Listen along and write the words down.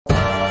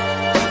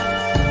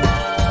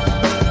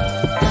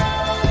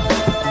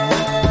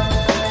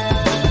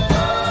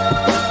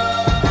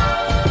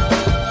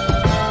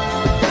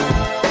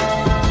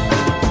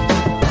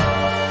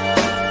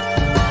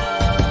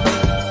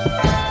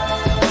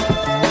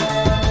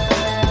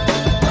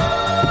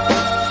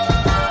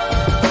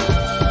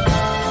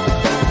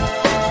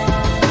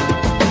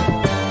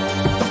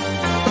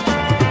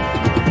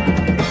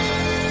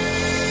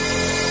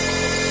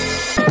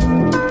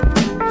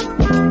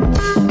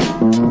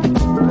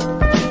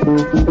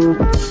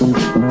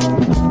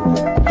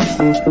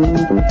Yep.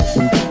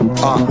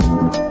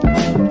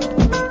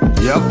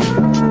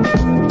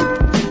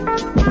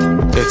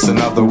 It's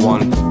another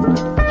one.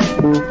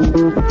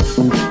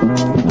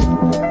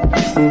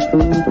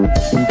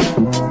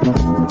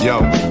 Yo.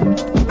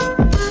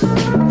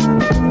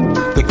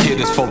 The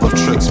kid is full of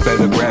tricks,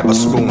 better grab a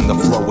spoon. The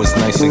flow is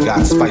nice and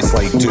got spice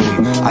like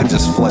Doom. I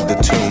just fled the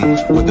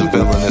tomb with a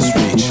villainous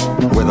reach.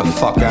 Where the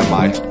fuck am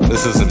I?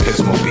 This isn't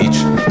Pismo Beach.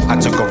 I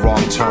took a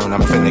wrong turn,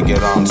 I'm finna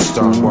get on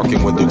stern.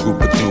 Working with a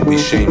group of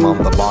doobies, shame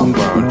on the bong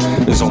burn.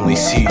 There's only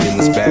seed in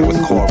this bag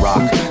with core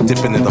rock.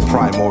 Dipping in the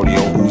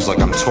primordial ooze like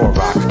I'm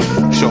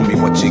Torok. Show me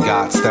what you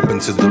got, step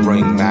into the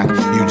ring, Mac.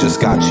 You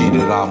just got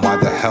cheated on, why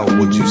the hell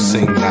would you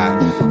sing that?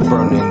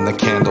 Burning the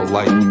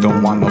candlelight,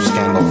 don't want no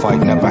scandal fight.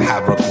 Never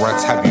have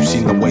regrets, have you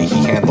seen the way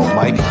he handled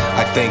Mike?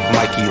 I think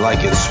Mikey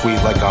like it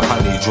sweet like a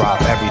honey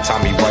drop. Every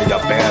time he write a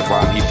bad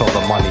rhyme, he fill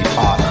the money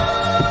pot.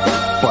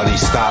 Buddy,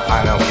 stop,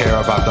 I don't care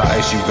about the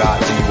ice you got.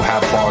 Do you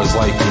have bars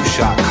like you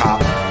shot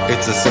cop?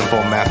 It's a simple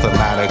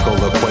mathematical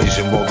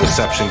equation. Well,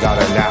 reception got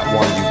a nat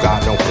one, you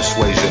got no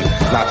persuasion.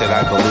 Not that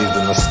I believed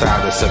in the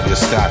status of your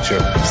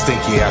stature.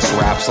 Stinky ass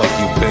raps like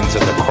you've been to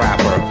the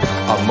crapper.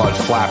 A mud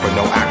flapper,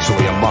 no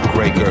actually a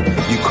muckraker.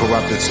 You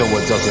corrupted so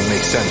it doesn't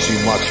make sense, you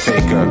much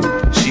faker.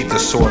 Sheath the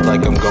sword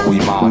like I'm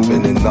Goemon.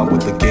 Been in love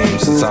with the game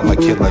since I'm a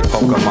kid like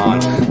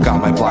Pokemon.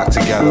 Got my block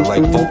together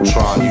like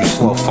Voltron, you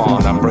slow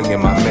fawn. I'm bringing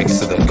my mix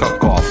to the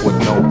cook-off with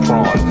no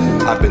prawn.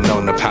 I've been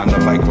known to pound the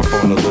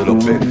microphone a little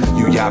bit.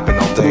 You yapping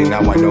all day, now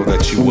I know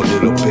that you a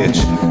little bitch.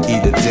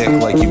 Eat a dick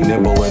like you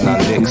nibbling on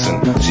Nixon.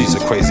 She's a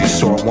crazy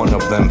sort, one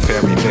of them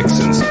fairy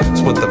vixens.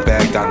 Split the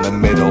bag down the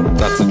middle,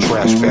 that's a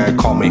trash bag.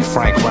 Call me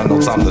Frank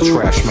Reynolds, I'm the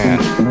trash man.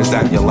 Is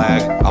that your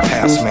lag? I'll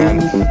pass, man.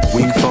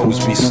 Weak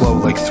foes be slow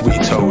like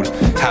three-toed.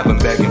 Have him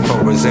begging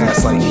for his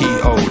ass like he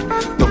owed.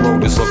 The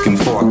road is looking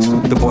forked.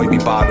 The boy be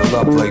bottled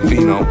up like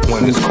vino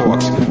when it's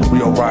corked.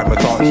 Real rhymer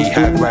thought he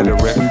had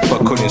rhetoric,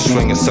 but couldn't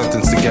string a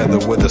sentence together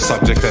with a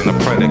subject and a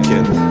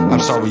predicate.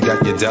 I'm sorry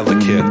that you're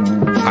delicate.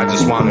 I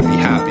just wanna be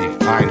happy.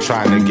 I ain't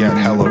trying to get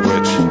hella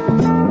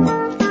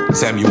rich.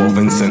 Samuel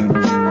Vincent.